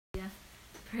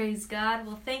Praise God.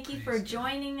 Well, thank you for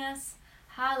joining us.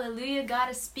 Hallelujah. God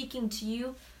is speaking to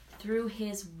you through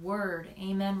His Word.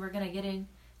 Amen. We're going to get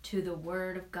into the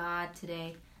Word of God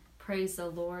today. Praise the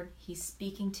Lord. He's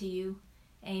speaking to you.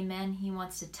 Amen. He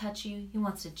wants to touch you. He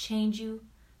wants to change you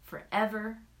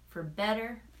forever, for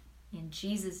better, in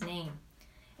Jesus' name.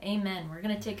 Amen. We're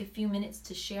going to take a few minutes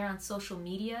to share on social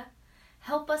media.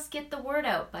 Help us get the word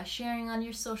out by sharing on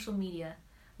your social media.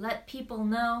 Let people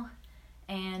know.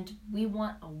 And we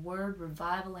want a word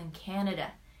revival in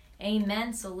Canada.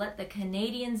 Amen. So let the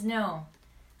Canadians know,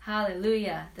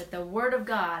 hallelujah, that the Word of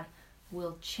God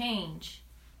will change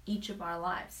each of our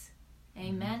lives.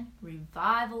 Amen.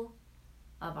 Revival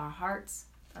of our hearts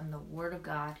from the Word of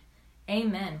God.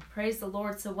 Amen. Praise the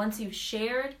Lord. So once you've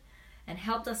shared and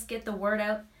helped us get the word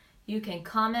out, you can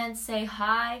comment, say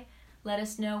hi, let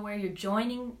us know where you're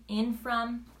joining in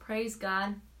from. Praise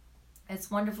God. It's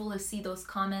wonderful to see those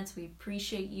comments. We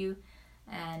appreciate you,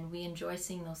 and we enjoy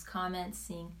seeing those comments,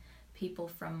 seeing people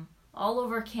from all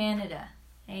over Canada,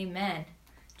 amen,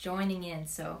 joining in.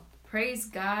 So praise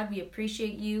God. We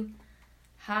appreciate you.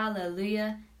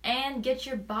 Hallelujah. And get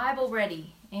your Bible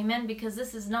ready, amen, because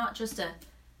this is not a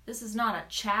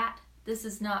chat. This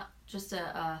is not just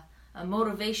a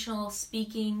motivational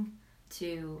speaking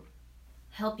to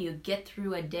help you get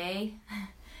through a day.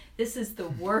 This is the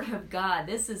Word of God.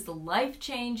 This is the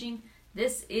life-changing.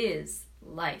 This is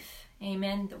life.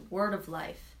 Amen. The Word of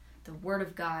life. The Word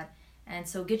of God. And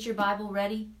so get your Bible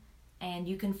ready, and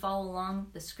you can follow along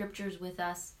the scriptures with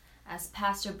us as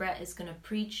Pastor Brett is going to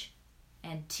preach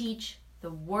and teach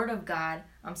the Word of God.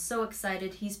 I'm so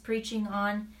excited. He's preaching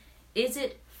on, is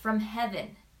it from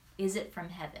heaven? Is it from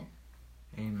heaven?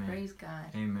 Amen. Praise God.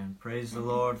 Amen. Praise the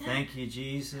Lord. Thank you,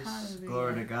 Jesus. Hallelujah.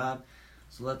 Glory to God.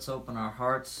 So let's open our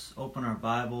hearts, open our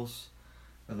Bibles,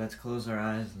 but let's close our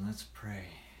eyes and let's pray.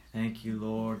 Thank you,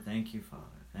 Lord. Thank you, Father.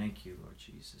 Thank you, Lord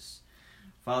Jesus.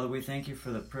 Father, we thank you for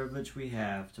the privilege we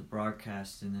have to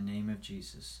broadcast in the name of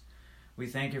Jesus. We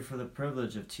thank you for the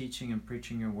privilege of teaching and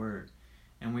preaching your word.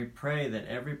 And we pray that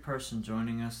every person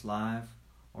joining us live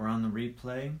or on the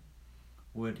replay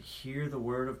would hear the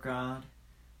word of God,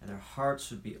 and their hearts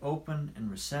would be open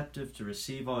and receptive to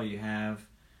receive all you have,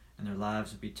 and their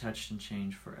lives would be touched and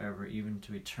changed forever, even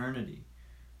to eternity.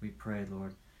 We pray,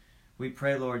 Lord. We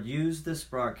pray, Lord, use this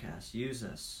broadcast, use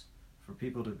us for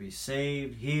people to be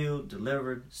saved, healed,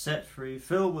 delivered, set free,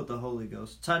 filled with the Holy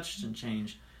Ghost, touched and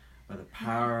changed by the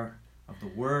power of the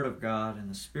Word of God and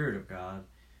the Spirit of God.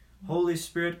 Holy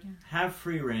Spirit, have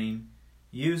free reign.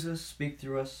 Use us, speak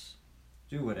through us,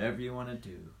 do whatever you want to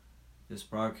do. This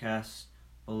broadcast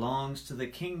belongs to the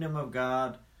kingdom of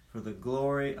God, for the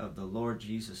glory of the Lord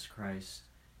Jesus Christ.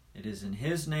 It is in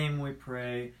His name we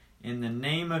pray, in the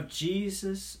name of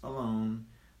Jesus alone.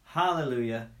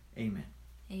 Hallelujah. Amen.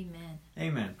 Amen.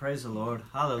 Amen. Praise the Lord.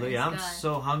 Hallelujah. Praise I'm God.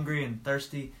 so hungry and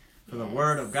thirsty for the Yes.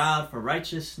 Word of God, for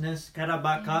righteousness. Amen.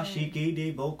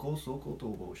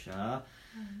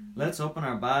 Let's open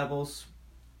our Bibles.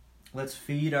 Let's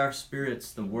feed our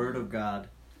spirits the Word of God.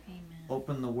 Amen.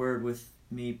 Open the Word with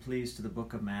me, please, to the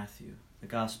book of Matthew, the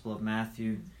Gospel of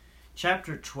Matthew.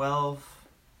 Chapter 12,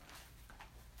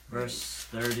 verse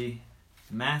 30.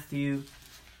 Matthew,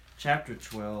 chapter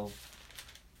 12,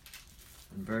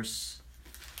 and verse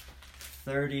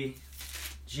 30.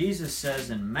 Jesus says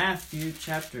in Matthew,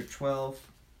 chapter 12,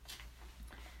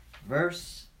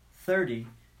 verse 30,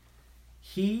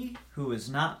 "He who is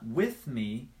not with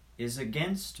me is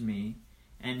against me,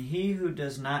 and he who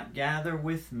does not gather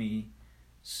with me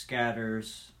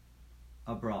scatters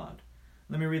abroad."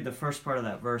 Let me read the first part of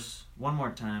that verse one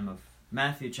more time of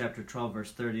Matthew chapter 12,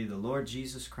 verse 30. The Lord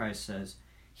Jesus Christ says,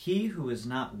 "He who is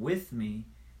not with me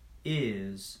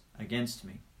is against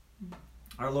me."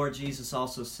 Our Lord Jesus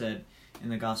also said in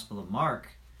the Gospel of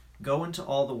Mark, "Go into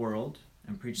all the world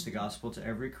and preach the gospel to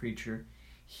every creature.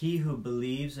 He who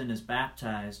believes and is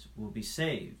baptized will be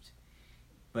saved,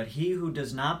 but he who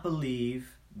does not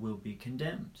believe will be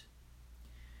condemned."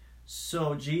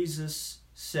 So Jesus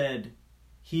said,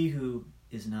 "He who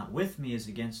is not with me is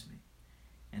against me."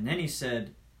 And then he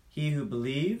said, "He who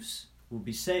believes will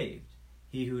be saved.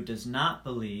 He who does not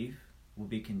believe will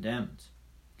be condemned."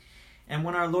 And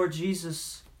when our Lord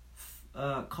Jesus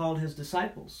called his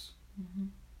disciples,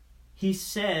 he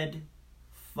said,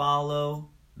 "Follow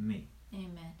me."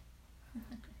 Amen.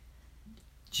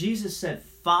 Jesus said,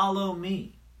 "Follow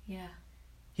me." Yeah.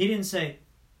 He didn't say,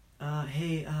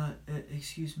 "Hey,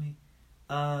 excuse me,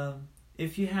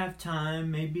 if you have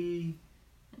time, maybe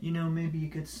you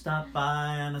could stop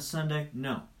by on a Sunday."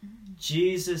 No.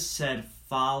 Jesus said,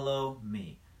 "Follow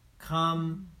me.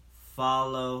 Come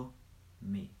follow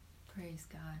me." Praise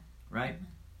God. Right?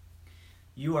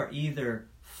 You are either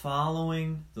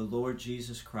following the Lord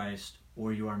Jesus Christ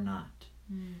or you are not.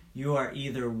 You are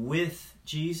either with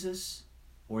Jesus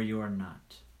or you are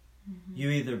not. You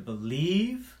either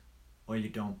believe or you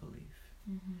don't believe.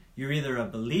 You're either a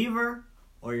believer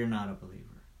or you're not a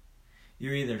believer.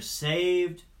 You're either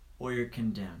saved or you're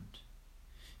condemned.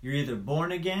 You're either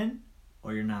born again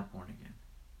or you're not born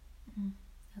again.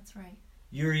 That's right.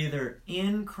 You're either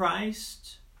in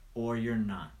Christ or you're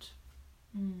not.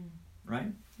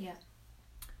 Right? Yeah.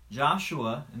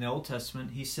 Joshua, in the Old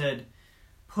Testament, he said,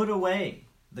 "Put away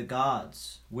the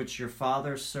gods which your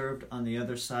fathers served on the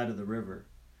other side of the river."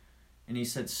 And he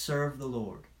said, "Serve the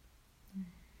Lord."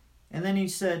 And then he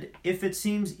said, "If it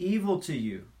seems evil to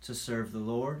you to serve the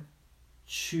Lord,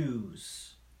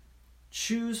 choose.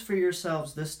 Choose for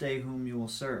yourselves this day whom you will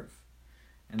serve."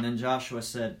 And then Joshua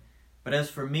said, "But as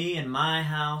for me and my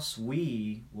house,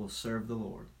 we will serve the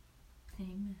Lord."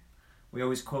 Amen. We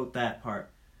always quote that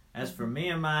part. As for me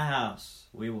and my house,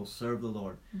 we will serve the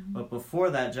Lord. But before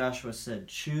that, Joshua said,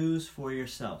 choose for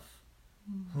yourself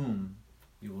whom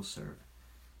you will serve.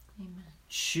 Amen.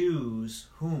 Choose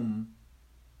whom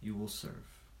you will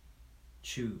serve.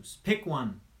 Choose. Pick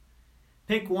one.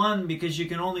 Pick one, because you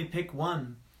can only pick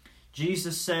one.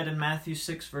 Jesus said in Matthew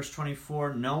 6, verse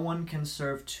 24, "No one can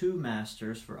serve two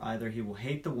masters, for either he will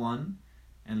hate the one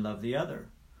and love the other,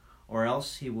 or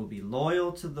else he will be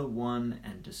loyal to the one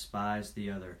and despise the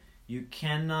other." You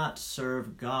cannot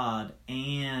serve God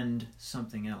and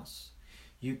something else.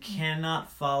 You cannot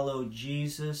follow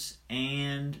Jesus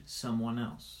and someone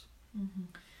else.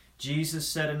 Jesus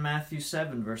said in Matthew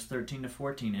 7, verse 13 to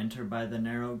 14, "Enter by the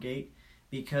narrow gate,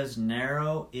 because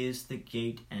narrow is the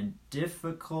gate and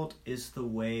difficult is the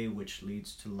way which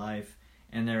leads to life,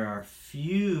 and there are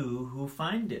few who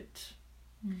find it."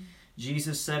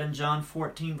 Jesus said in John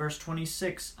 14, verse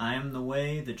 26, "I am the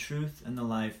way, the truth, and the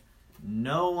life.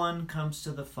 No one comes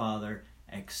to the Father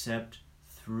except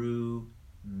through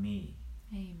me."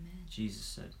 Amen. Jesus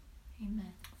said.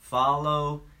 Amen.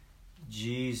 Follow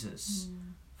Jesus.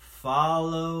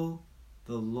 Follow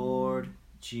the Lord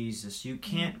Jesus. You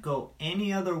can't go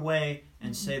any other way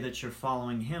and say that you're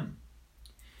following Him.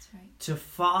 That's right. To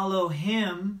follow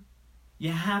Him,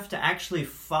 you have to actually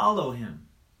follow Him.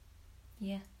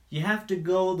 Yeah. You have to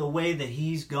go the way that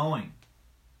He's going.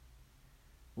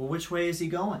 Well, which way is He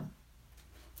going?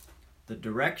 The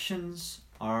directions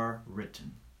are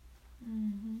written.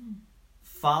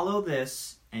 Follow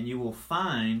this, and you will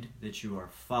find that you are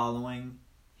following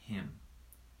Him.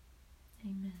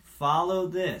 Amen. Follow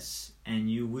this, and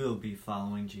you will be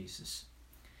following Jesus.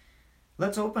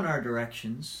 Let's open our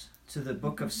directions to the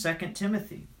book of 2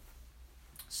 Timothy.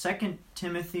 2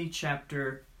 Timothy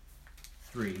chapter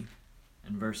 3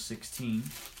 and verse 16.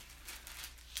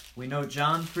 We know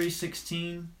John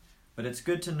 3:16, but it's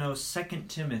good to know 2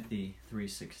 Timothy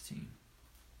 3:16.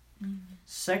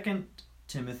 2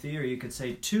 Timothy, or you could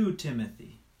say 2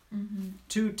 Timothy.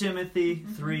 2 Timothy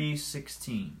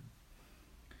 3:16.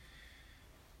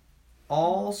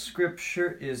 "All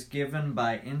Scripture is given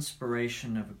by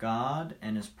inspiration of God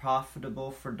and is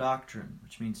profitable for doctrine,"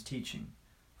 which means teaching,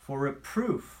 "for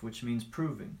reproof," which means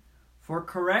proving, "for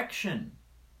correction."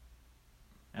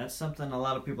 That's something a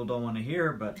lot of people don't want to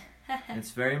hear, but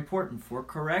it's very important. For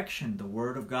correction. The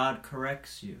Word of God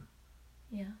corrects you.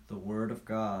 Yeah. The Word of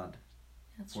God.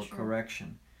 That's For true.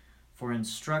 correction. For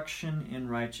instruction in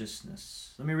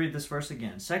righteousness. Let me read this verse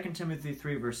again. 2 Timothy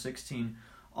 3, verse 16.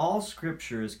 "All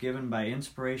Scripture is given by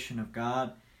inspiration of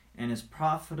God and is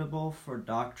profitable for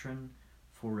doctrine,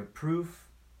 for reproof,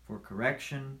 for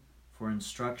correction, for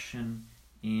instruction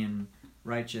in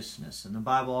righteousness." And the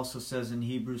Bible also says in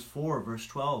Hebrews 4, verse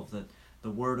 12, that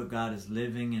the Word of God is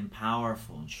living and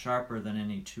powerful and sharper than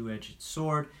any two-edged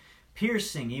sword,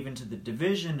 piercing even to the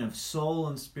division of soul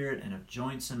and spirit and of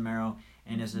joints and marrow,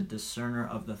 and is a discerner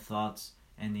of the thoughts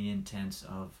and the intents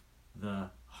of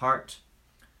the heart.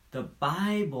 The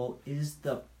Bible is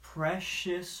the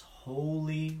precious,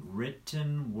 holy,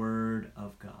 written Word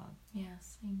of God.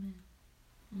 Yes. Amen.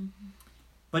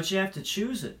 But you have to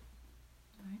choose it.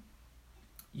 Right.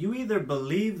 You either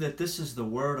believe that this is the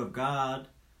Word of God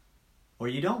or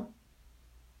you don't.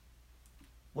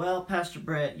 Well, Pastor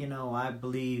Brett, I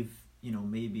believe,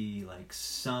 maybe like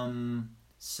some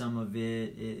of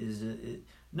it is.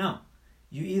 No.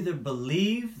 You either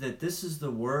believe that this is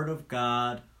the Word of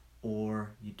God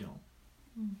or you don't.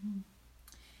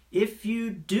 If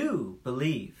you do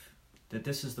believe that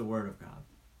this is the Word of God,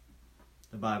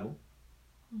 the Bible,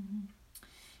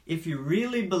 if you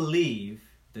really believe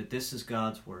that this is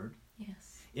God's Word,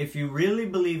 Yes. if you really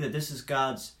believe that this is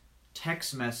God's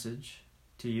text message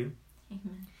to you,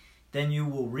 Amen. then you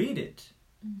will read it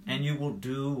and and you will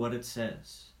do what it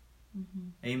says.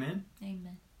 Amen?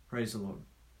 Amen. Praise the Lord.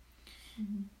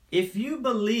 If you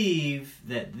believe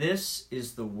that this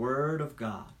is the Word of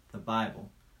God, the Bible,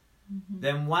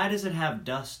 then why does it have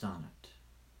dust on it?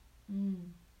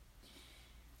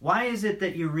 Why is it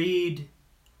that you read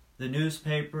the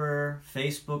newspaper,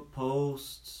 Facebook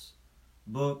posts,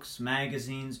 books,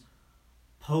 magazines,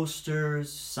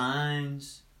 posters,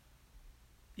 signs,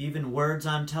 even words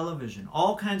on television,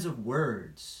 all kinds of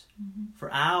words,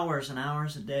 for hours and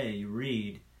hours a day you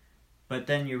read, but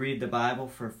then you read the Bible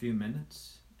for a few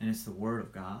minutes and it's the Word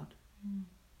of God?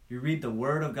 You read the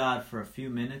Word of God for a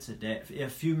few minutes a day, a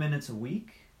few minutes a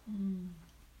week?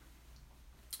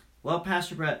 Well,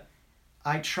 Pastor Brett,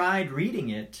 I tried reading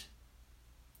it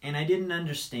and I didn't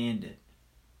understand it.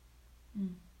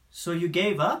 So you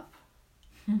gave up?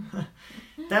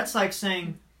 That's like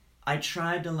saying, I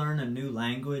tried to learn a new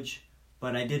language,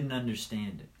 but I didn't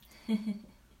understand it.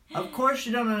 Of course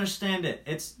you don't understand it.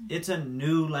 It's a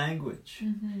new language.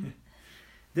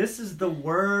 This is the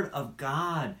Word of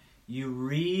God. You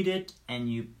read it and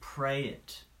you pray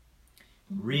it.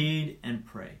 Read and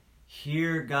pray.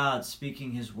 Hear God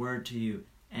speaking His Word to you,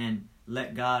 and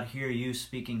let God hear you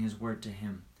speaking His Word to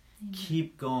Him.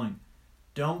 Keep going.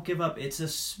 Don't give up. It's a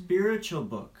spiritual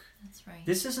book. That's right.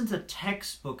 This isn't a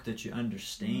textbook that you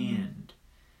understand.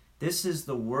 This is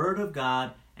the Word of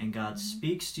God, and God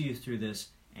speaks to you through this,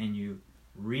 and you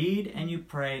read and you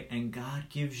pray, and God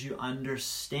gives you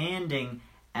understanding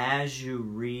as you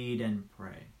read and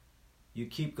pray. You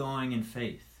keep going in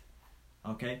faith.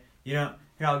 Okay? Here,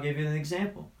 I'll give you an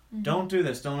example. Don't do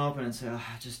this. Don't open it and say, I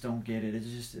just don't get it. It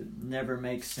never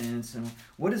makes sense. And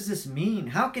what does this mean?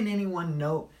 How can anyone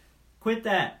know? Quit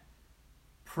that.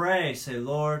 Pray. Say,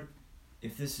 Lord,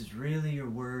 if this is really your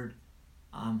word,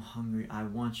 I'm hungry. I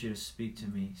want you to speak to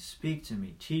me. Speak to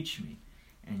me. Teach me.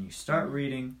 And you start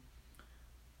reading.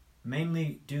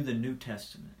 Mainly do the New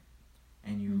Testament.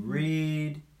 And you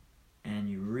read, and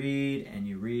you read, and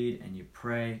you read, and you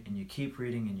pray, and you keep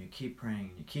reading, and you keep praying,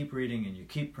 and you keep reading, and you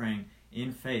keep praying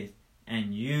in faith.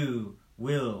 And you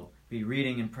will be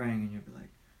reading and praying, and you'll be like,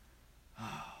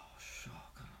 oh,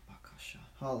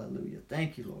 hallelujah.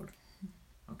 Thank you, Lord.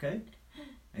 Okay?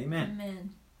 Amen.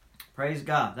 Amen. Praise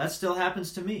God. That still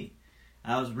happens to me.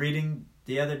 I was reading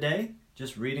the other day,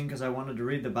 just reading because I wanted to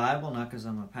read the Bible, not because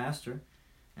I'm a pastor.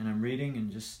 And I'm reading,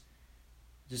 and just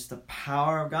the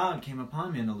power of God came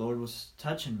upon me, and the Lord was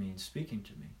touching me and speaking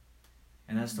to me.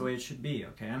 And that's the way it should be,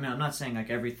 okay? I mean, I'm not saying like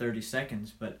every 30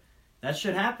 seconds, but that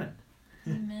should happen.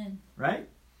 Amen. Right?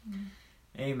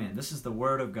 Amen. This is the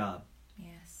Word of God.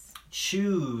 Yes.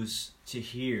 Choose to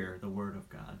hear the Word of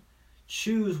God.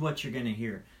 Choose what you're going to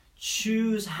hear.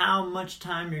 Choose how much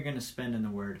time you're going to spend in the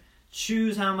Word.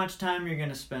 Choose how much time you're going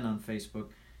to spend on Facebook.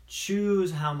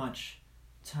 Choose how much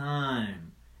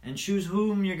time. And choose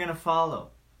whom you're going to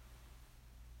follow.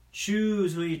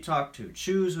 Choose who you talk to.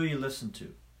 Choose who you listen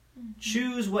to.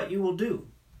 Choose what you will do.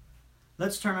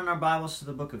 Let's turn in our Bibles to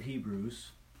the book of Hebrews.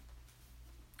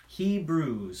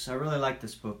 Hebrews. I really like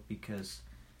this book because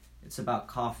it's about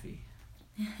coffee.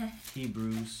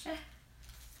 Hebrews.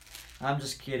 I'm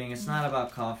just kidding. It's not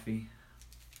about coffee.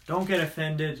 Don't get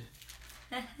offended.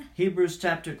 Hebrews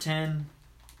chapter 10,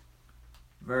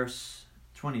 verse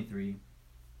 23.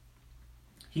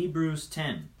 Hebrews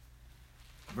 10,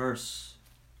 verse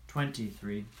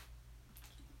 23.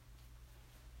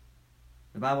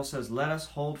 The Bible says, "Let us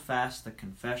hold fast the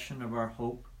confession of our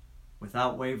hope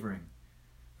without wavering,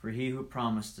 for he who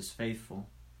promised is faithful.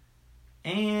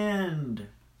 And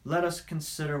let us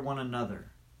consider one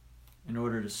another in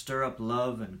order to stir up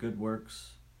love and good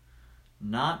works,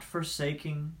 not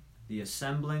forsaking the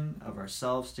assembling of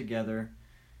ourselves together,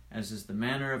 as is the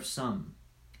manner of some,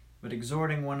 but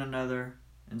exhorting one another,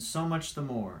 and so much the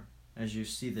more as you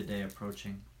see the day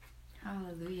approaching."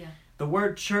 Hallelujah. The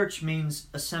word church means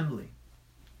assembly.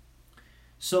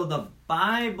 So the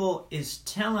Bible is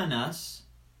telling us,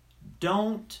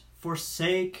 don't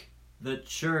forsake the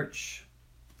church.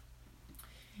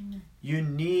 Amen. You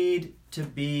need to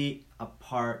be a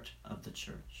part of the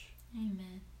church.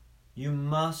 Amen. You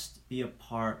must be a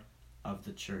part of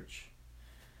the church.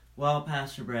 Well,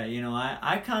 Pastor Brett,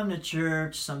 I come to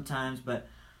church sometimes, but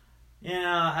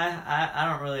I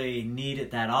don't really need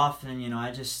it that often.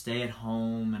 I just stay at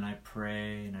home and I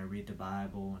pray and I read the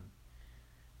Bible.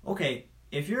 Okay,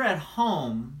 if you're at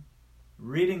home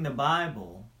reading the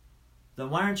Bible, then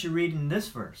why aren't you reading this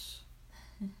verse?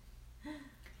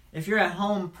 If you're at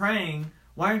home praying,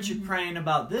 why aren't you praying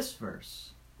about this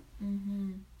verse?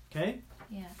 Okay?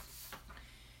 Yeah.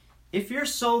 If you're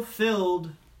so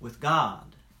filled with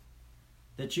God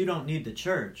that you don't need the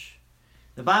church,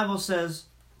 the Bible says,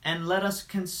 And let us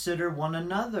consider one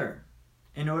another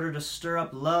in order to stir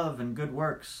up love and good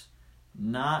works,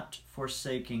 not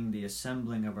forsaking the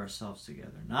assembling of ourselves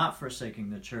together, not forsaking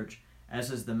the church,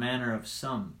 as is the manner of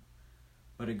some,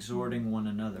 but exhorting one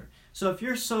another. So if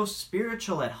you're so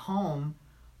spiritual at home,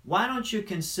 why don't you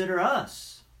consider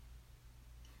us?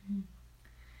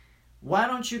 Why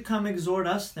don't you come exhort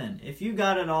us then? If you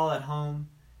got it all at home,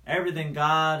 everything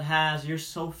God has, you're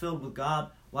so filled with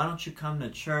God, why don't you come to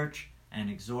church and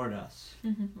exhort us?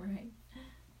 Right.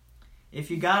 If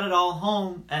you got it all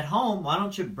at home, why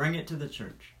don't you bring it to the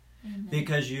church? Amen.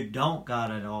 Because you don't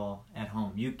got it all at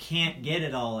home. You can't get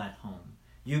it all at home.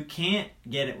 You can't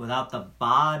get it without the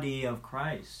body of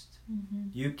Christ.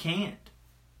 You can't.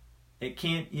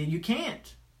 You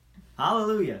can't.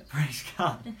 Hallelujah. Praise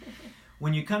God.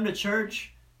 When you come to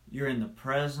church, you're in the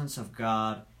presence of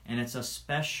God, and it's a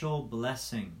special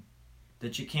blessing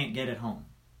that you can't get at home.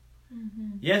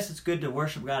 Yes, it's good to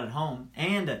worship God at home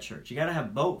and at church. You got to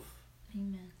have both.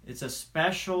 Amen. It's a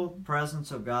special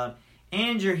presence of God,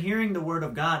 and you're hearing the Word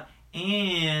of God,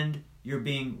 and you're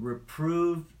being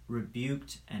reproved,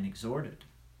 rebuked, and exhorted.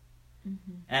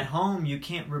 At home, you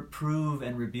can't reprove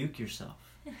and rebuke yourself.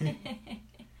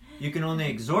 You can only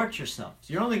exhort yourself.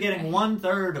 So you're only getting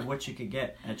 1/3 of what you could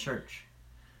get at church.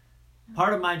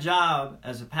 Part of my job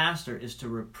as a pastor is to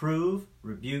reprove,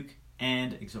 rebuke,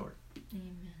 and exhort.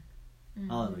 Amen.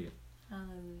 Hallelujah.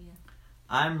 Hallelujah.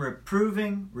 I'm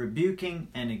reproving, rebuking,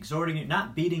 and exhorting you,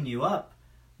 not beating you up,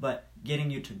 but getting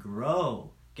you to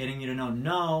grow, getting you to know,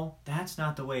 no, that's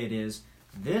not the way it is.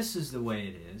 This is the way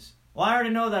it is. Well, I already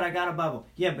know that. I got a Bible.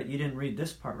 Yeah, but you didn't read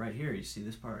this part right here. You see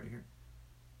this part right here.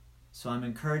 So I'm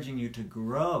encouraging you to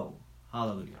grow.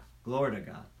 Hallelujah. Glory to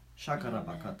God. Glory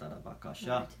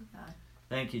to God.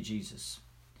 Thank you, Jesus.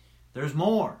 There's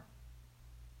more.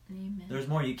 Amen. There's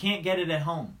more. You can't get it at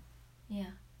home.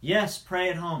 Yeah. Yes, pray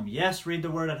at home. Yes, read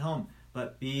the Word at home.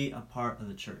 But be a part of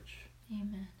the church.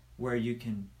 Amen. Where you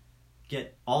can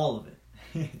get all of it.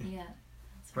 Yeah.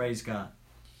 Praise God.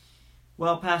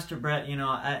 Well, Pastor Brett,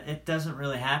 it doesn't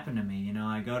really happen to me.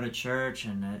 I go to church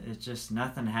and it's just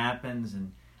nothing happens,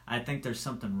 and I think there's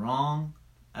something wrong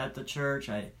at the church.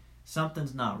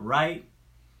 Something's not right.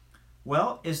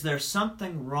 Well, is there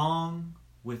something wrong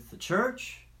with the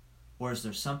church, or is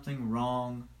there something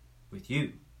wrong with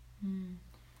you?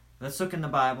 Let's look in the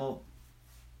Bible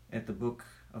at the book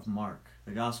of Mark,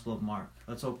 the Gospel of Mark.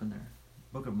 Let's open there.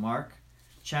 Book of Mark,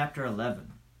 chapter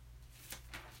 11.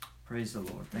 Praise the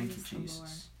Lord. Thank you,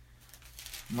 Jesus.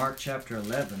 Mark chapter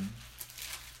 11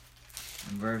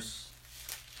 and verse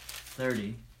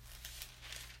 30.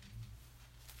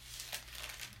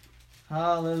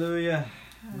 Hallelujah.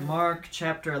 Mark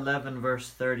chapter 11 verse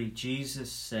 30. Jesus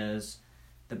says,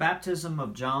 "The baptism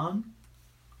of John,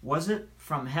 was it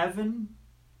from heaven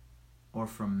or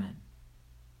from men?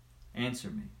 Answer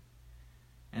me."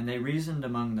 And they reasoned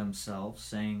among themselves,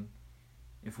 saying,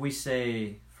 "If we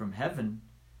say from heaven,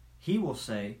 he will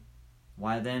say,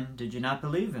 'Why then did you not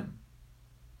believe him?'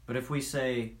 But if we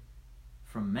say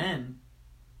from men,"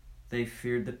 they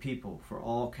feared the people, for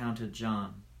all counted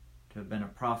John to have been a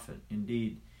prophet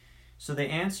indeed. So they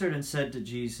answered and said to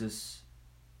Jesus,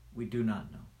 "We do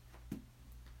not know."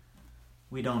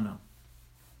 We don't know.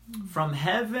 From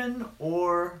heaven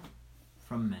or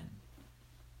from men?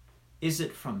 Is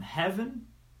it from heaven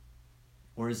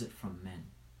or is it from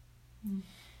men?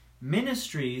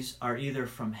 Ministries are either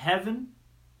from heaven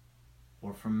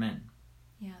or from men.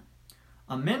 Yeah.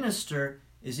 A minister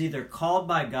is either called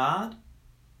by God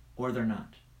or they're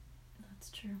not. That's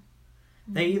true.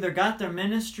 They either got their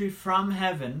ministry from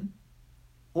heaven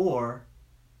or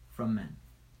from men.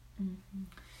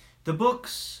 The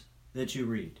books that you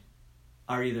read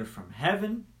are either from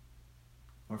heaven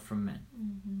or from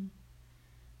men.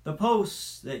 The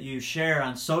posts that you share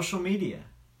on social media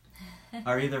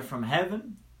are either from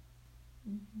heaven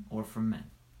or from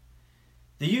men.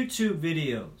 The YouTube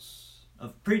videos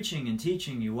of preaching and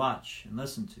teaching you watch and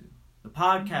listen to, the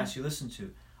podcasts you listen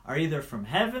to, are either from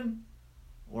heaven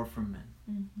or from men.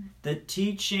 The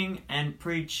teaching and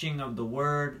preaching of the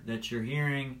Word that you're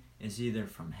hearing is either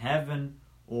from heaven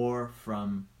or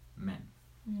from men.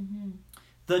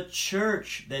 The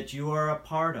church that you are a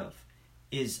part of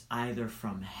is either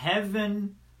from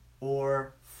heaven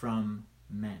or from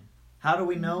men. How do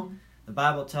we know? The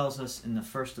Bible tells us in the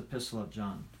first epistle of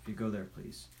John. If you go there,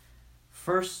 please.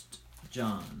 1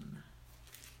 John,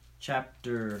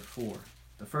 chapter 4.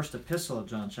 The first epistle of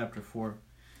John, chapter 4.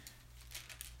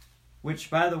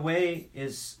 Which, by the way,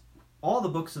 is... all the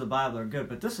books of the Bible are good,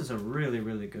 but this is a really,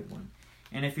 really good one.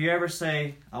 And if you ever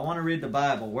say, "I want to read the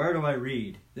Bible, where do I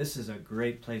read?" This is a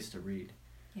great place to read.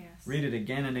 Yes. Read it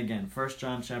again and again. 1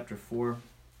 John chapter 4.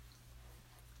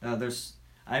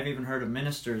 I've even heard of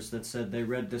ministers that said they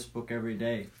read this book every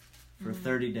day for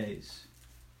 30 days.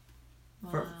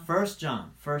 Wow. 1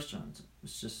 John.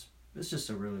 It's just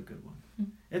a really good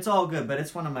one. It's all good, but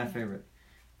it's one of my favorite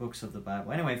books of the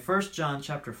Bible. Anyway, 1 John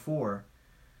chapter 4,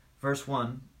 verse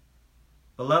 1.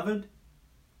 Beloved,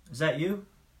 is that you?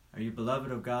 Are you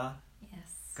beloved of God?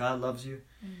 Yes. God loves you.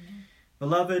 Amen.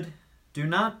 Beloved, do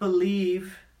not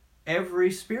believe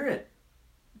every spirit.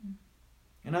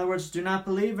 In other words, do not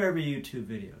believe every YouTube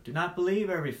video. Do not believe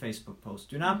every Facebook post.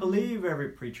 Do not believe every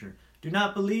preacher. Do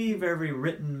not believe every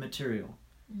written material.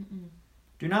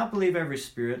 Do not believe every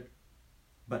spirit,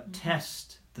 but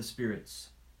test the spirits.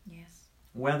 Yes.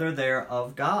 Whether they're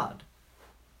of God.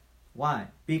 Why?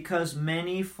 Because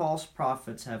many false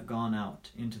prophets have gone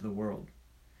out into the world.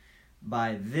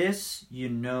 By this you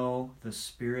know the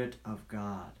Spirit of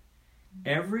God.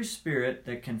 Every spirit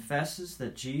that confesses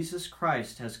that Jesus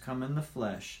Christ has come in the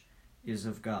flesh is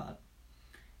of God.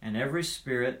 And every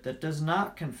spirit that does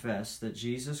not confess that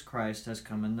Jesus Christ has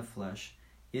come in the flesh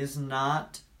is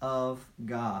not of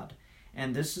God.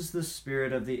 And this is the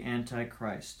spirit of the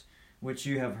Antichrist, which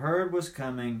you have heard was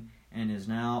coming and is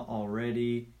now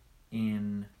already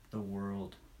in the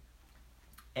world.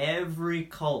 Every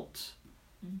cult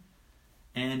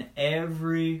and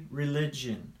every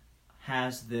religion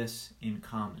has this in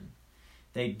common.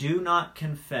 They do not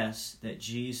confess that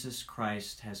Jesus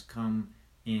Christ has come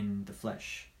in the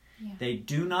flesh. Yeah. They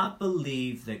do not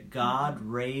believe that God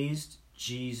raised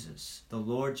Jesus, the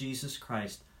Lord Jesus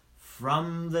Christ,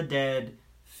 from the dead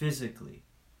physically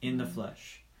in the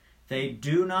flesh. They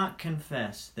do not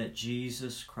confess that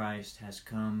Jesus Christ has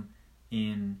come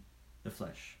in the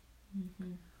flesh.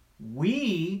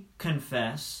 We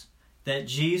confess that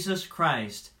Jesus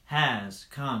Christ has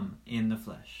come in the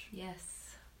flesh.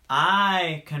 Yes.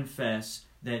 I confess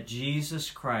that Jesus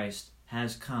Christ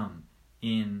has come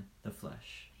in the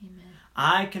flesh. Amen.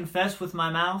 I confess with my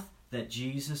mouth that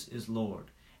Jesus is Lord,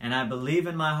 and I believe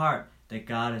in my heart that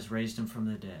God has raised him from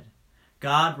the dead.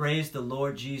 God raised the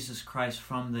Lord Jesus Christ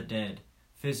from the dead,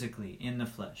 physically, in the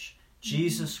flesh.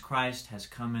 Jesus Christ has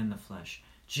come in the flesh.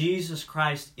 Jesus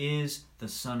Christ is the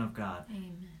Son of God.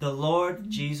 Amen. The Lord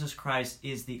Jesus Christ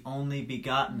is the only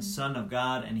begotten Son of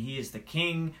God, and he is the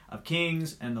King of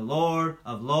kings and the Lord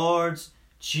of lords.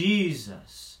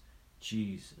 Jesus.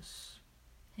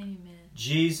 Amen.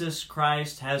 Jesus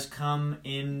Christ has come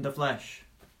in the flesh.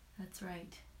 That's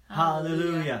right.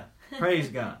 Hallelujah. Praise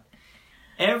God.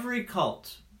 Every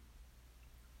cult,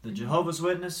 the Jehovah's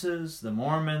Witnesses, the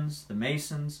Mormons, the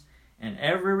Masons, and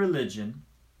every religion,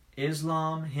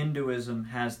 Islam, Hinduism,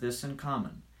 has this in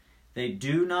common. They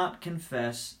do not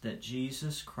confess that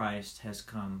Jesus Christ has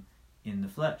come in the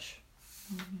flesh.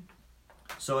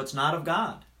 So it's not of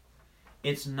God.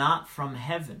 It's not from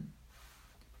heaven.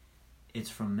 It's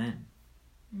from men.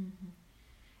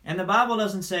 And the Bible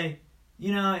doesn't say,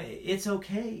 it's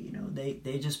okay,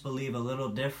 they just believe a little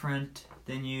different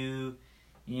than you,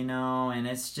 and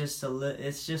it's just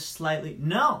slightly.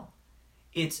 No.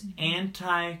 It's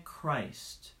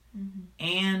anti-Christ.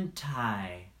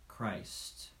 Anti-Christ.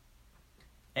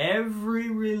 Every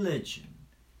religion,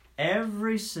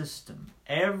 every system,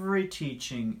 every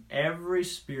teaching, every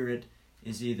spirit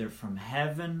is either from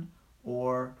heaven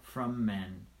or from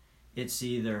men. It's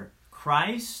either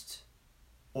Christ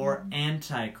or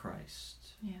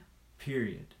Antichrist. Yeah.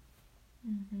 Period.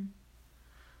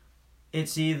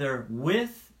 It's either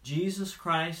with Jesus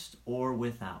Christ or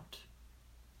without.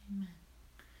 Amen.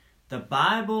 The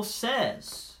Bible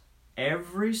says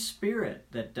every spirit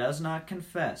that does not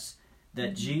confess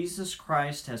that Jesus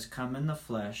Christ has come in the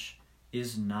flesh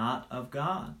is not of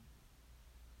God.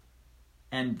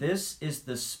 And this is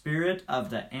the spirit of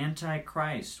the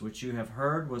Antichrist, which you have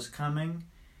heard was coming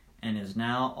and is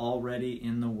now already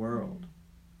in the world.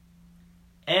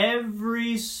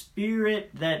 Every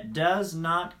spirit that does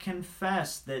not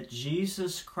confess that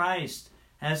Jesus Christ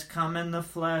has come in the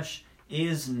flesh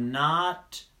is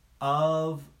not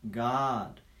of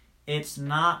God. It's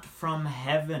not from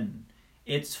heaven.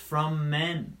 It's from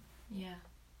men. Yeah.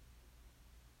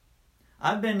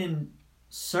 I've been in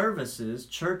services,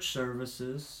 church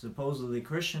services, supposedly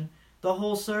Christian. The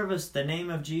whole service, the name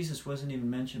of Jesus wasn't even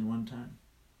mentioned one time.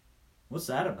 What's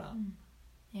that about?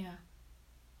 Yeah.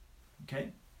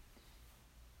 Okay?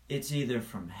 It's either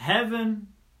from heaven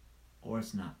or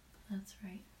it's not. That's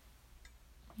right.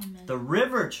 Amen. The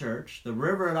River Church, the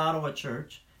River at Ottawa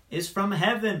Church, is from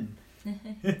heaven.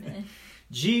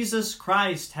 Jesus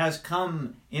Christ has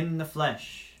come in the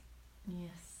flesh. Yes.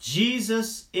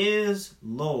 Jesus is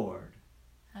Lord.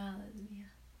 Hallelujah.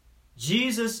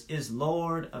 Jesus is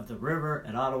Lord of the River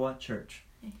at Ottawa Church.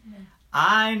 Amen.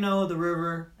 I know the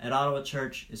river at Ottawa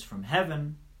Church is from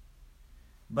heaven,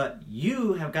 but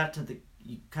you have got to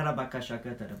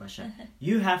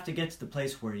you have to get to the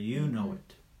place where you know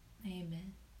it.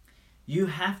 Amen. You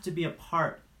have to be a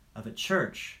part of a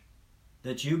church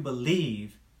that you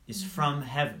believe is from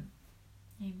heaven.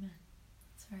 Amen.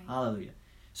 That's right. Hallelujah.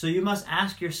 So you must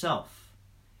ask yourself,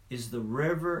 is the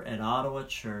river at Ottawa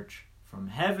Church from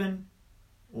heaven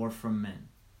or from men?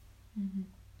 Mm-hmm.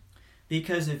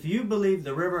 Because if you believe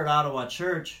the river at Ottawa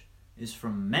Church is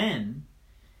from men,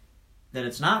 that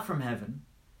it's not from heaven,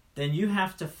 then you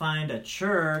have to find a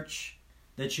church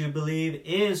that you believe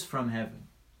is from heaven.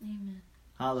 Amen.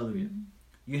 Hallelujah.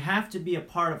 Mm-hmm. You have to be a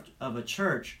part of a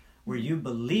church where you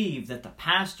believe that the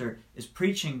pastor is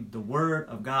preaching the word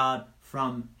of God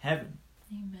from heaven.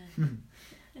 Amen.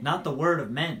 Not the word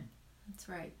of men. That's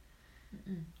right.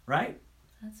 Right?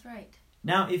 That's right.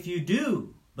 Now, if you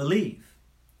do believe,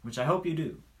 which I hope you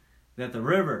do, that the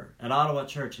river at Ottawa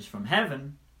Church is from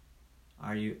heaven,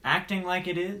 are you acting like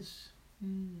it is?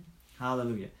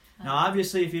 Hallelujah. Now,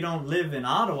 obviously, if you don't live in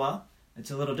Ottawa,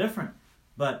 it's a little different.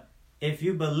 But if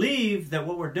you believe that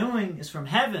what we're doing is from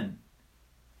heaven,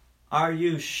 are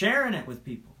you sharing it with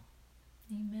people?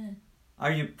 Amen.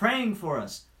 Are you praying for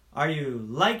us? Are you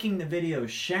liking the videos,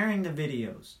 sharing the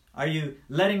videos? Are you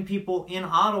letting people in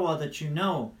Ottawa that you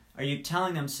know, are you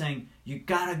telling them, saying, you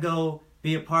gotta go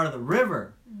be a part of the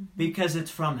river because it's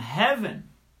from heaven?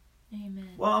 Amen.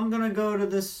 Well, I'm going to go to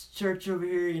this church over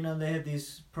here, you know, they have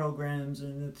these programs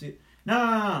and it's...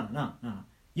 No.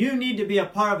 You need to be a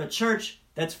part of a church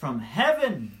that's from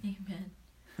heaven.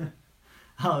 Amen.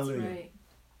 Hallelujah. That's right.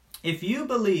 If you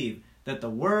believe that the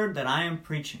word that I am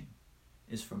preaching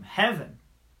is from heaven,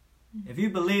 if you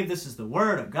believe this is the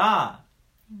word of God,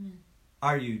 Amen.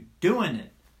 are you doing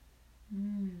it?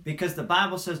 Because the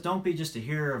Bible says don't be just a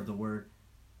hearer of the word,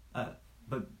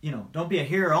 but, you know, don't be a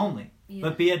hearer only,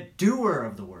 but be a doer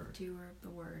of the word. Doer of the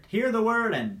word. Hear the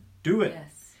word and do it.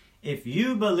 Yes. If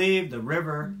you believe the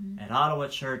river at Ottawa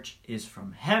Church is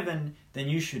from heaven, then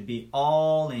you should be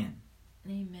all in.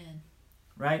 Amen.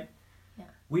 Right? Yeah.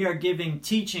 We are giving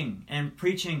teaching and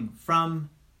preaching from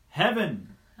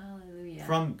heaven. Hallelujah.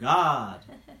 From God.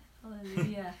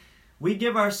 Hallelujah. We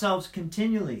give ourselves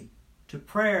continually to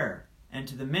prayer and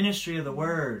to the ministry of the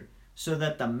word so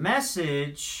that the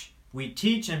message we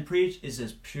teach and preach is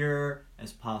as pure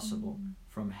as possible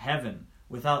from heaven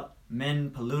without men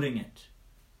polluting it,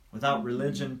 without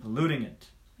religion polluting it.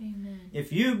 Amen.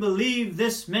 If you believe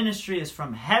this ministry is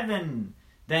from heaven,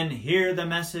 then hear the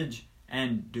message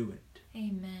and do it.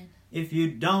 Amen. If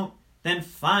you don't, then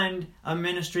find a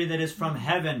ministry that is from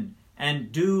heaven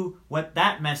and do what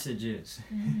that message is.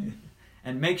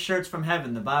 And make sure it's from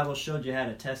heaven. The Bible showed you how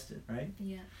to test it, right?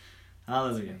 Yeah.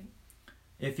 Hallelujah. Right.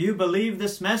 If you believe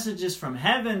this message is from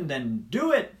heaven, then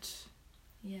do it.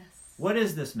 Yes. What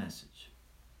is this message?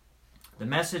 The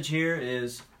message here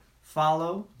is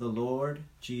follow the Lord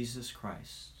Jesus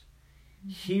Christ.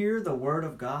 Hear the word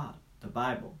of God, the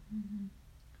Bible.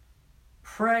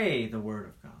 Pray the word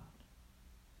of God.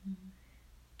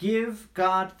 Give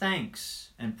God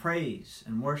thanks and praise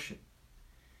and worship.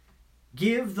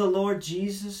 Give the Lord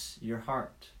Jesus your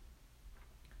heart.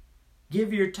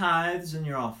 Give your tithes and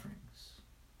your offerings.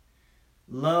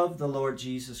 Love the Lord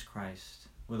Jesus Christ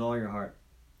with all your heart.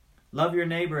 Love your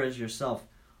neighbor as yourself.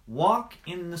 Walk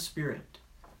in the Spirit.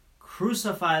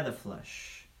 Crucify the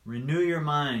flesh. Renew your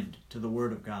mind to the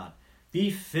Word of God. Be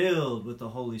filled with the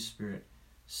Holy Spirit.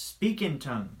 Speak in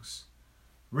tongues.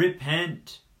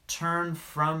 Repent. Turn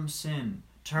from sin.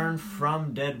 Turn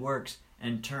from dead works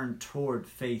and turn toward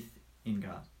faith in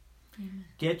God. Amen.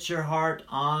 Get your heart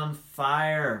on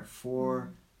fire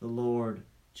for the Lord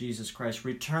Jesus Christ.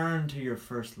 Return to your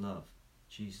first love,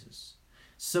 Jesus.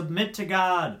 Submit to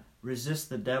God. Resist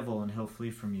the devil and he'll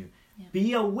flee from you. Yeah.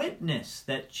 Be a witness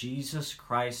that Jesus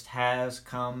Christ has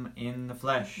come in the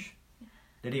flesh.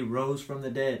 That he rose from the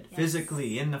dead,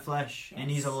 physically in the flesh. And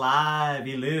he's alive.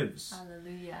 He lives.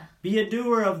 Hallelujah. Be a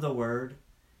doer of the word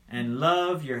and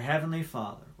love your heavenly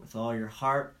Father with all your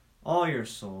heart, all your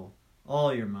soul,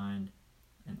 all your mind,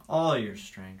 and all your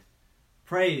strength.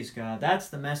 Praise God. That's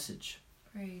the message.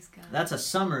 Praise God. That's a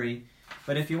summary.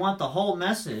 But if you want the whole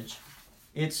message,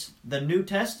 it's the New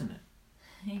Testament.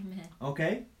 Amen.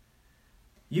 Okay?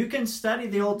 You can study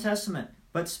the Old Testament,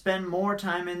 but spend more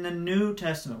time in the New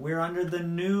Testament. We're under the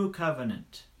New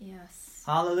Covenant. Yes.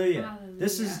 Hallelujah. Hallelujah.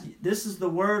 This is the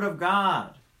Word of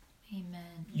God.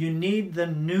 Amen. You need the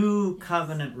New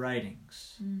Covenant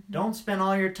writings. Don't spend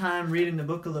all your time reading the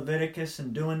book of Leviticus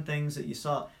and doing things that you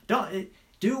saw.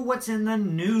 Do what's in the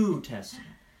New Testament.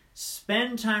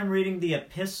 Spend time reading the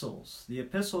epistles. The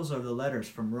epistles are the letters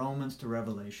from Romans to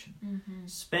Revelation. Mm-hmm.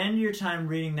 Spend your time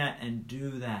reading that and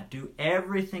do that. Do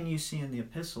everything you see in the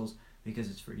epistles because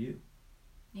it's for you.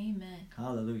 Amen.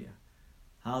 Hallelujah.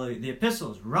 Hallelujah. The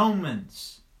epistles,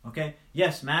 Romans. Okay?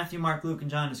 Yes, Matthew, Mark, Luke,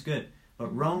 and John is good.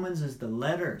 But Romans is the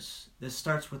letters. This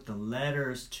starts with the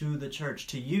letters to the church,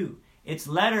 to you. It's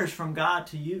letters from God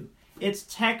to you. It's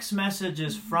text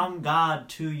messages from God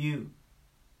to you.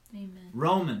 Amen.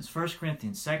 Romans, 1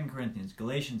 Corinthians, 2 Corinthians,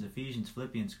 Galatians, Ephesians,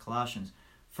 Philippians, Colossians,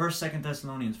 1st, 2nd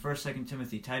Thessalonians, 1st, 2nd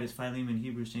Timothy, Titus, Philemon,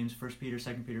 Hebrews, James, 1 Peter,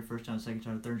 2 Peter, 1 John, 2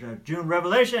 John, 3 John, Jude,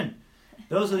 Revelation.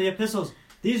 Those are the epistles.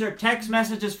 These are text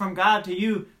messages from God to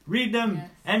you. Read them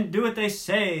and do what they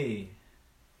say.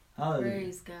 Hallelujah.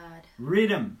 Praise God. Read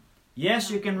them. Yes,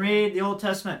 you can read the Old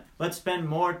Testament, but spend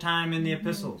more time in the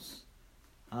epistles.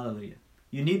 Hallelujah.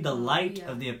 You need the light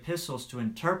of the epistles to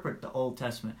interpret the Old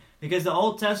Testament. Because the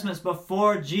Old Testament is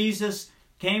before Jesus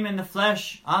came in the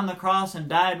flesh on the cross and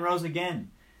died and rose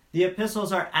again. The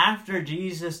epistles are after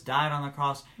Jesus died on the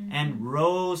cross and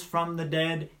rose from the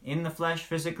dead in the flesh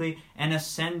physically and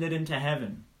ascended into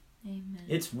heaven. Amen.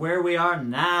 It's where we are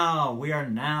now. We are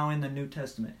now in the New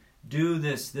Testament. Do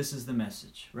this. This is the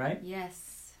message, right?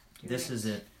 Yes. This is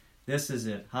it. This is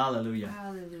it. Hallelujah.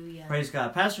 Hallelujah. Praise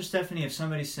God. Pastor Stephanie, if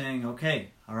somebody's saying,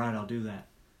 okay, all right, I'll do that.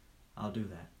 I'll do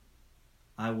that.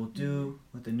 I will do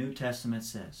what the New Testament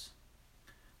says.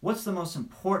 What's the most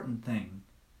important thing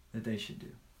that they should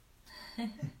do?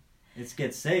 It's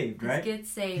get saved, right? It's get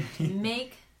saved.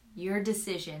 Make your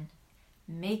decision.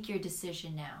 Make your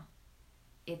decision now.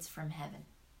 It's from heaven.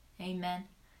 Amen.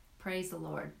 Praise the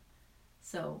Lord.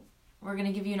 So, we're going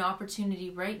to give you an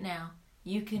opportunity right now.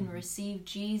 You can receive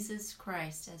Jesus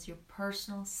Christ as your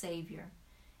personal Savior.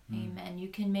 Amen. You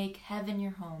can make heaven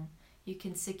your home. You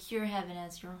can secure heaven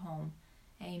as your home.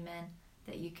 Amen.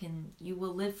 That you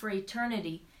will live for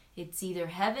eternity. It's either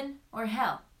heaven or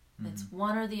hell. It's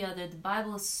one or the other. The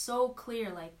Bible is so clear,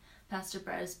 like Pastor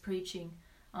Brad is preaching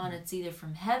on. It's either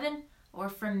from heaven or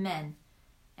from men.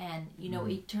 And,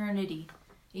 eternity.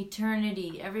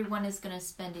 Eternity. Everyone is going to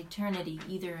spend eternity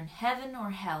either in heaven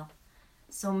or hell.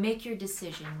 So make your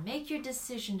decision. Make your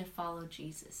decision to follow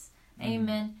Jesus.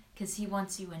 Amen. Because He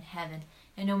wants you in heaven.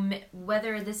 And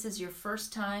whether this is your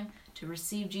first time to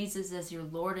receive Jesus as your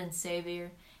Lord and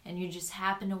Savior, and you just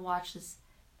happen to watch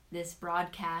this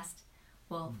broadcast,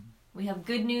 well, we have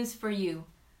good news for you.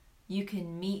 You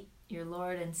can meet your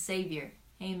Lord and Savior.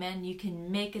 Amen. You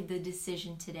can make the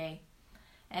decision today.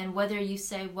 And whether you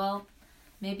say, well,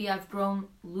 maybe I've grown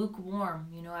lukewarm.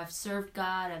 I've served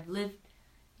God. I've lived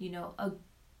a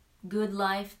good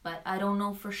life, but I don't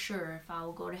know for sure if I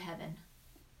will go to heaven.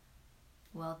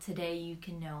 Well, today you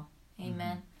can know.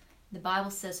 Amen. The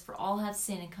Bible says, for all have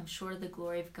sinned and come short of the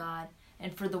glory of God,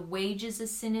 and for the wages of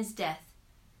sin is death,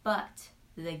 but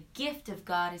the gift of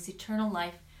God is eternal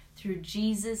life through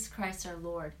Jesus Christ our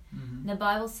Lord. And the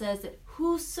Bible says that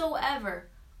whosoever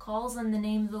calls on the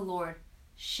name of the Lord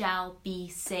shall be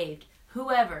saved.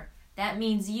 Whoever. That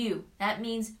means you. That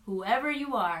means whoever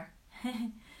you are.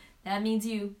 That means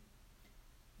you.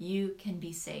 You can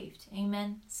be saved.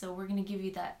 Amen. So we're going to give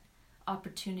you that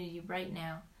opportunity right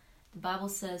now. The Bible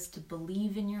says to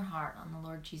believe in your heart on the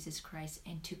Lord Jesus Christ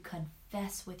and to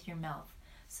confess with your mouth.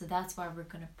 So that's why we're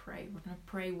going to pray. We're going to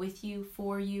pray with you,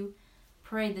 for you.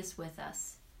 Pray this with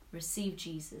us. Receive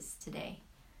Jesus today.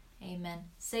 Amen.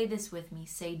 Say this with me.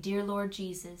 Say, Dear Lord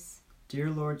Jesus. Dear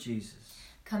Lord Jesus.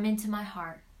 Come into my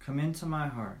heart. Come into my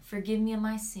heart. Forgive me of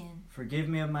my sin. Forgive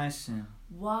me of my sin.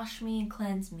 Wash me and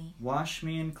cleanse me. Wash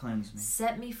me and cleanse me.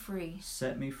 Set me free.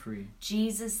 Set me free.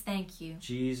 Jesus, thank you.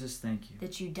 Jesus, thank you.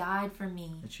 That you died for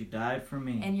me. That you died for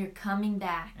me. And you're coming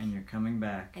back. And you're coming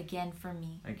back. Again for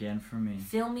me. Again for me.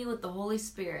 Fill me with the Holy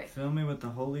Spirit. Fill me with the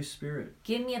Holy Spirit.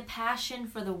 Give me a passion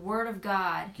for the Word of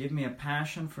God. Give me a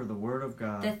passion for the Word of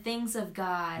God. The things of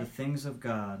God. The things of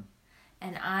God.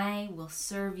 And I will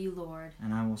serve you, Lord.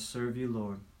 And I will serve you,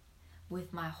 Lord.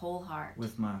 With my whole heart.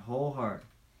 With my whole heart.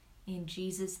 In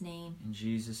Jesus' name. In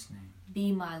Jesus' name.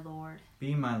 Be my Lord.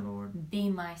 Be my Lord. Be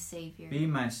my Savior. Be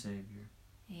my Savior.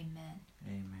 Amen.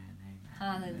 Amen. Amen.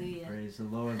 Hallelujah. Amen. Praise the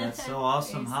Lord. That's so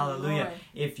awesome. Hallelujah.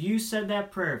 If you said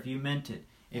that prayer, if you meant it,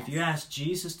 if you asked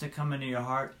Jesus to come into your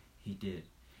heart, He did.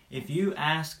 If you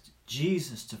asked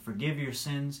Jesus to forgive your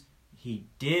sins, He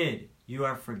did. You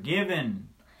are forgiven.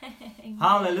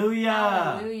 Hallelujah.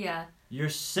 Hallelujah. You're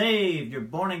saved. You're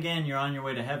born again. You're on your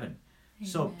way to heaven.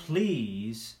 Amen. So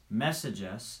please message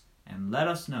us and let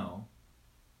us know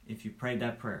if you prayed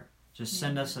that prayer. Just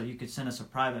send us, you could send us a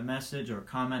private message or a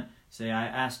comment. Say, I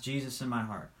asked Jesus in my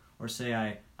heart. Or say,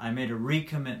 I made a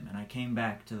recommitment. I came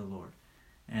back to the Lord.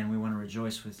 and we want to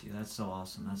rejoice with you. That's so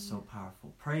awesome. That's so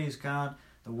powerful. Praise God.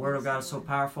 The Word of God is so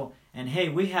powerful. And hey,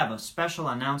 we have a special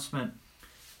announcement.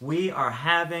 We are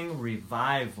having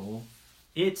revival.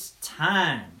 It's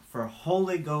time for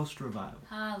Holy Ghost revival.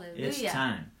 Hallelujah. It's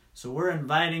time. So we're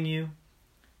inviting you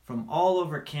from all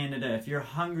over Canada. If you're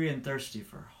hungry and thirsty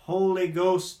for Holy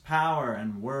Ghost power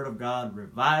and Word of God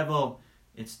revival,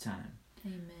 it's time.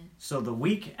 Amen. So the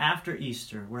week after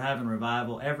Easter, we're having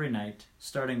revival every night,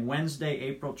 starting Wednesday,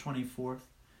 April 24th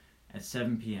at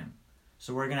 7 p.m.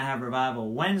 So we're going to have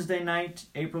revival Wednesday night,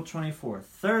 April 24th,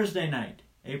 Thursday night,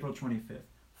 April 25th,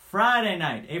 Friday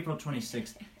night, April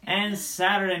 26th, and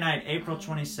Saturday night, April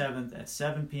 27th at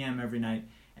 7 p.m. every night.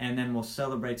 And then we'll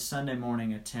celebrate Sunday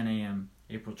morning at 10 a.m.,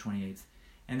 April 28th.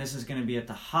 And this is going to be at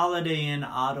the Holiday Inn,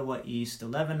 Ottawa East,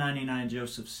 1199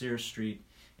 Joseph Sears Street.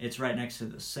 It's right next to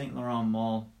the St. Laurent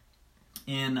Mall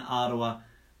in Ottawa.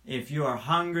 If you are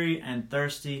hungry and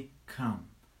thirsty, come.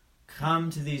 Come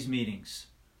to these meetings.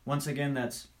 Once again,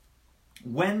 that's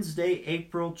Wednesday,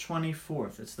 April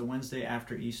 24th. It's the Wednesday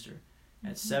after Easter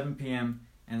at 7 p.m.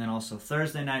 And then also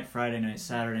Thursday night, Friday night,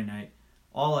 Saturday night,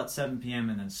 all at 7 p.m.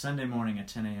 And then Sunday morning at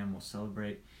 10 a.m. we'll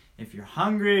celebrate. If you're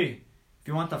hungry, if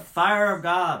you want the fire of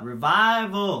God,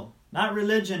 revival, not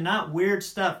religion, not weird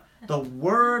stuff, the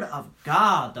Word of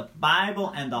God, the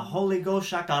Bible, and the Holy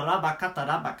Ghost, then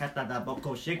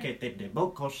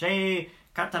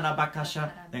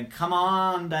come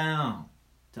on down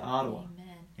to Ottawa.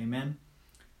 Amen.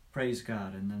 Praise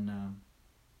God. And then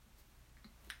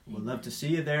we'd love to see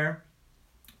you there,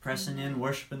 pressing in,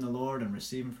 worshiping the Lord, and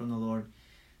receiving from the Lord.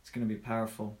 It's going to be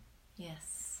powerful.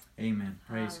 Yes. Amen.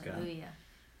 Praise Hallelujah. God.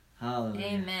 Hallelujah.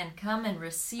 Amen. Come and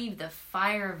receive the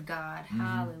fire of God.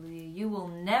 Hallelujah. You will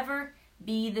never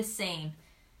be the same.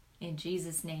 In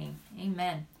Jesus' name.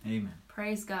 Amen. Amen.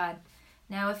 Praise God.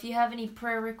 Now, if you have any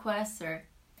prayer requests, or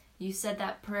you said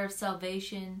that prayer of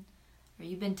salvation, or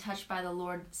you've been touched by the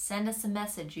Lord, send us a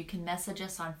message. You can message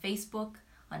us on Facebook,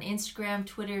 on Instagram,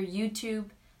 Twitter,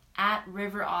 YouTube, at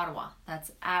River Ottawa.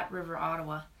 That's at River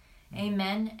Ottawa.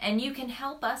 Amen. And you can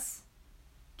help us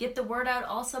get the word out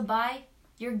also by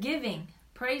your giving.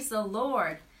 Praise the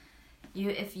Lord.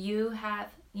 If you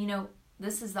have,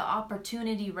 this is the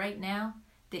opportunity right now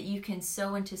that you can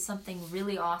sow into something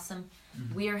really awesome.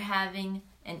 We are having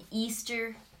an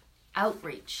Easter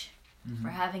outreach.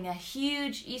 We're having a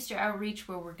huge Easter outreach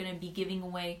where we're going to be giving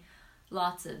away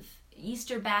lots of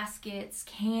Easter baskets,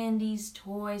 candies,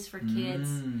 toys for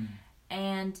kids.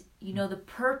 And, the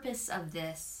purpose of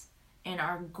this and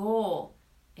our goal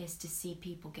is to see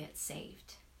people get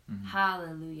saved.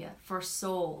 Hallelujah. For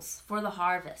souls, for the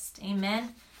harvest.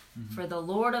 Amen. For the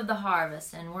Lord of the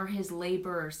harvest, and we're his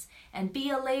laborers. And be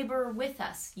a laborer with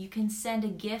us. You can send a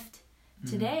gift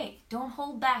today. Don't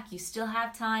hold back. You still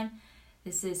have time.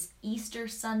 This is Easter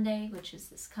Sunday, which is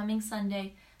this coming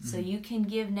Sunday. So you can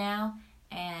give now,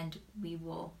 and we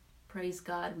will, praise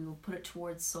God, we will put it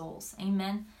towards souls.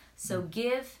 Amen. So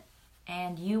give,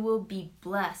 and you will be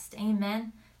blessed.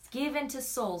 Amen. Give into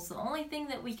souls. The only thing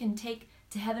that we can take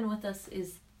to heaven with us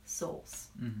is souls.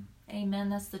 Amen.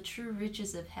 That's the true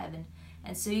riches of heaven.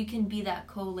 And so you can be that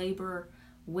co-laborer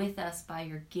with us by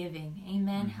your giving.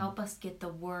 Amen. Help us get the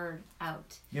word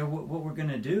out. Yeah, what we're going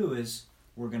to do is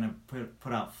we're going to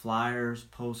put out flyers,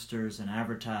 posters, and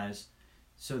advertise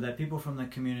so that people from the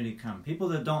community come. People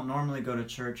that don't normally go to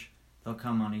church, they'll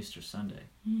come on Easter Sunday.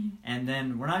 And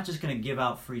then we're not just going to give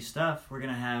out free stuff. We're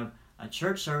going to have a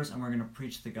church service, and we're going to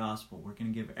preach the gospel. We're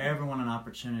going to give everyone an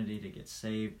opportunity to get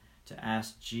saved, to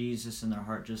ask Jesus in their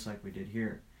heart, just like we did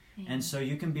here. And so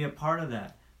you can be a part of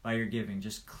that by your giving.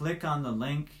 Just click on the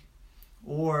link,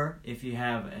 or if you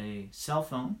have a cell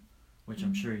phone, which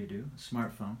I'm sure you do, a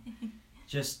smartphone,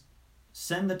 just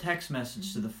send the text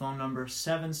message to the phone number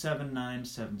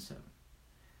 77977.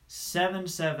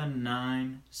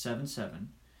 77977,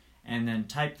 and then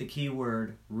type the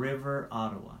keyword River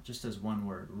Ottawa, just as one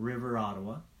word, River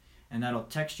Ottawa, and that'll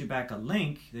text you back a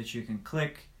link that you can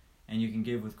click, and you can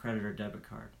give with credit or debit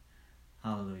card.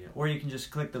 Hallelujah. Or you can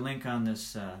just click the link on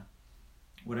this,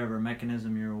 whatever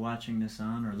mechanism you're watching this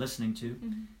on or listening to.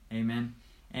 Amen.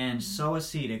 And sow a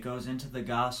seed. It goes into the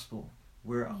gospel.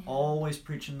 We're always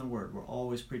preaching the word. We're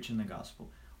always preaching the gospel.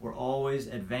 We're always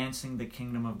advancing the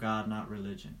kingdom of God, not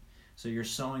religion. So you're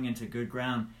sowing into good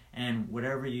ground. And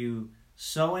whatever you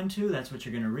sow into, that's what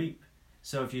you're going to reap.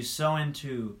 So if you sow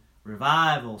into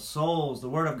revival, souls, the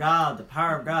word of God, the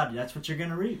power of God, that's what you're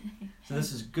going to reap. So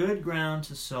this is good ground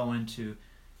to sow into.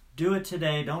 Do it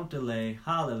today. Don't delay.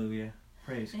 Hallelujah.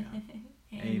 Praise God.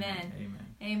 Amen.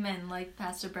 Amen. Like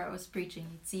Pastor Brett was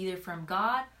preaching, it's either from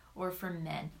God or from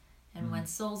men. And when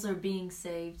souls are being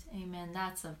saved, amen,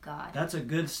 that's of God. That's a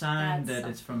good sign That's that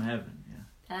it's from heaven. Yeah.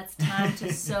 That's time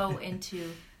to sow into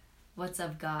what's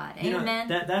of God. You Amen.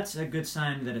 know, that's a good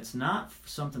sign that it's not,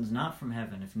 something's not from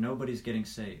heaven if nobody's getting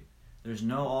saved. There's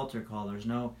no altar call. There's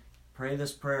no pray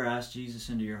this prayer, ask Jesus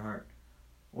into your heart.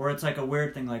 Or it's like a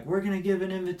weird thing, like we're going to give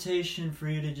an invitation for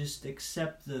you to just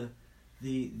accept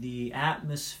the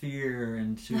atmosphere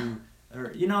and to,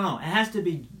 or no, it has to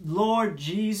be, Lord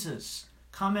Jesus,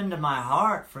 come into my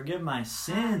heart, forgive my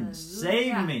sins,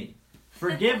 Hallelujah. save me,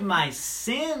 forgive my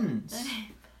sins,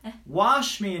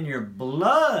 wash me in your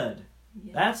blood.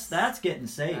 Yes. That's getting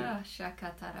saved.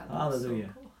 Shakatara. Hallelujah.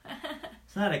 So cool.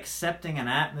 It's not accepting an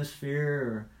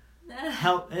atmosphere or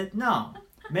help it. No,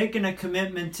 making a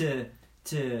commitment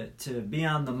to be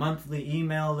on the monthly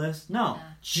email list. No, Yeah.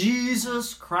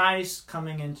 Jesus Christ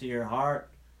coming into your heart.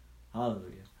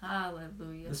 Hallelujah.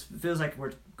 Hallelujah. This feels like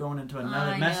we're going into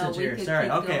another I message know, we here. could Sorry.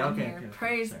 keep Okay. going here. Okay.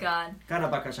 Praise Sorry. God.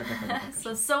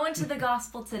 So sow into the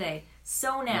gospel today.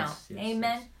 Sow now. Yes,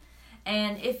 Amen. yes.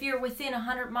 And if you're within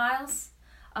 100 miles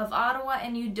of Ottawa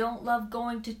and you don't love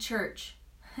going to church,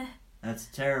 That's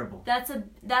terrible.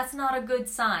 that's not a good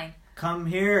sign. Come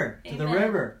here to the Amen.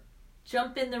 river.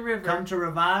 Jump in the river. Come to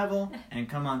revival and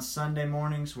come on Sunday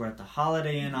mornings. We're at the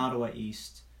Holiday Inn Ottawa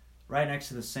East, right next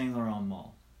to the Saint Laurent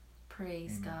Mall.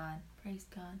 Praise Amen. God. Praise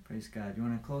God. Praise God. You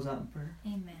want to close out in prayer?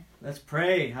 Amen. Let's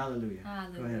pray. Hallelujah. Go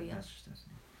ahead, Hallelujah. Pastor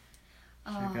Stephanie.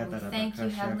 Oh, we thank you,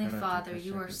 Heavenly Father.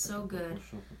 You are so good.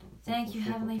 Thank you,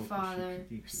 Heavenly Father,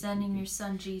 for sending your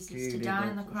Son Jesus to die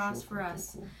on the cross for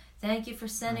us. Thank you for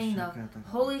sending the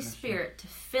Holy Spirit to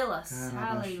fill us.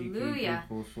 Hallelujah.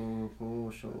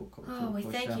 Oh, we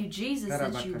thank you, Jesus,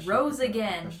 that you rose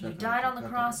again. You died on the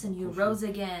cross and you rose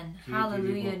again.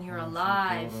 Hallelujah, and you're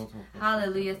alive.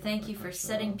 Hallelujah. Thank you for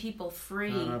setting people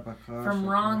free from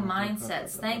wrong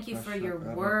mindsets. Thank you for your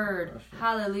word.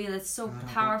 Hallelujah. That's so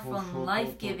powerful and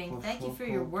life-giving. Thank you for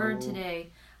your word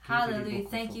today. Hallelujah.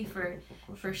 Thank you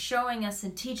for showing us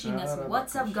and teaching us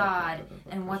what's of God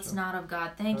and what's not of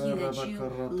God. Thank you that you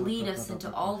lead us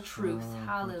into all truth.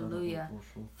 Hallelujah.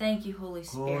 Thank you, Holy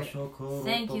Spirit.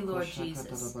 Thank you, Lord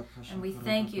Jesus. And we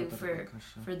thank you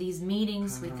for these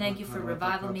meetings. We thank you for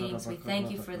revival meetings. We thank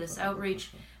you for this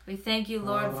outreach. We thank you,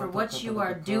 Lord, for what you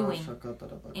are doing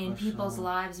in people's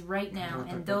lives right now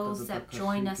and those that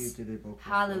join us.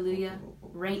 Hallelujah.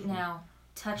 Right now.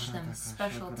 Touch them,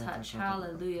 special touch.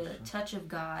 Hallelujah. The touch of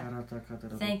God.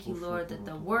 Thank you, Lord, that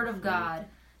the Word of God,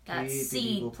 that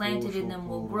seed planted in them,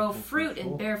 will grow fruit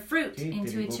and bear fruit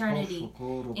into eternity.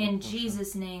 In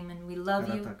Jesus' name. And we love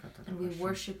you and we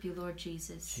worship you, Lord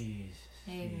Jesus.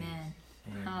 Amen.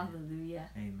 Hallelujah.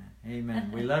 Amen.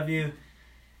 Amen. We love you.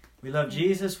 We love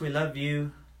Jesus. We love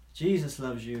you. Jesus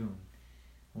loves you.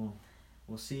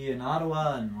 We'll see you in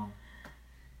Ottawa and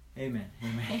amen.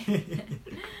 Amen.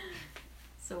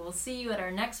 So we'll see you at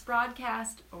our next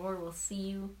broadcast, or we'll see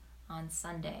you on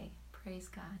Sunday. Praise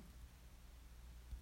God.